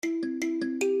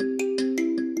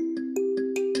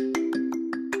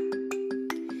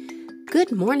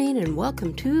Good morning and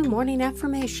welcome to Morning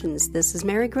Affirmations. This is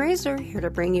Mary Grazer here to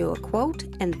bring you a quote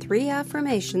and 3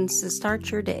 affirmations to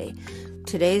start your day.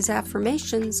 Today's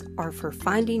affirmations are for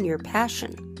finding your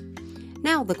passion.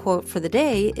 Now the quote for the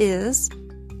day is,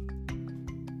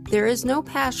 "There is no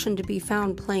passion to be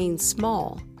found playing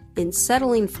small, in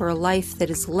settling for a life that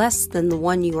is less than the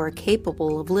one you are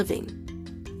capable of living."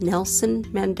 Nelson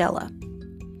Mandela.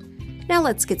 Now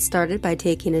let's get started by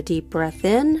taking a deep breath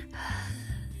in.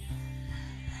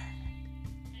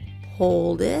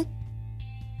 Hold it,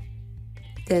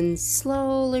 then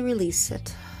slowly release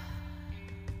it.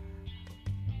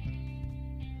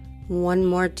 One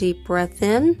more deep breath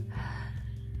in.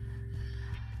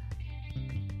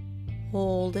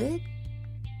 Hold it,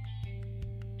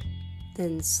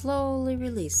 then slowly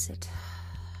release it.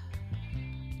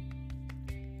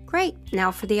 Great, now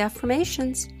for the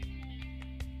affirmations.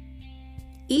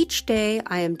 Each day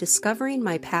I am discovering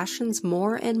my passions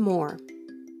more and more.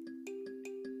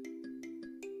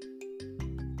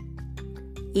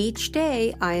 Each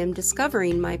day I am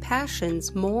discovering my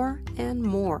passions more and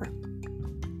more.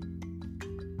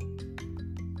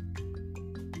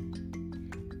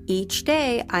 Each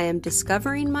day I am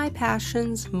discovering my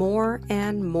passions more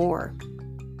and more.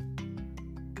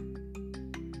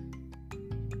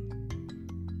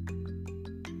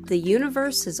 The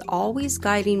universe is always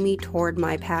guiding me toward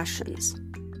my passions.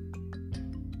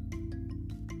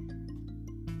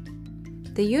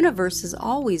 The universe is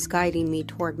always guiding me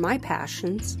toward my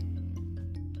passions.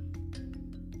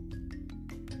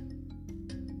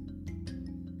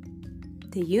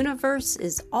 The universe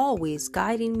is always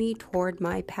guiding me toward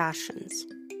my passions.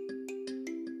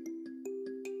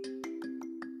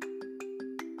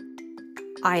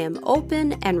 I am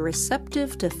open and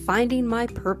receptive to finding my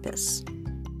purpose.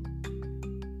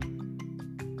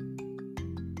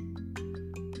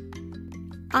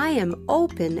 I am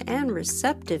open and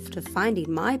receptive to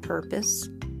finding my purpose.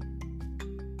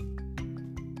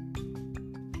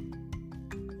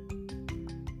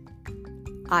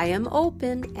 I am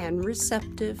open and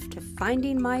receptive to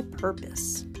finding my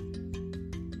purpose.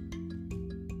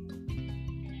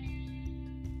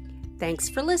 Thanks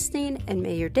for listening, and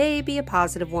may your day be a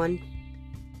positive one.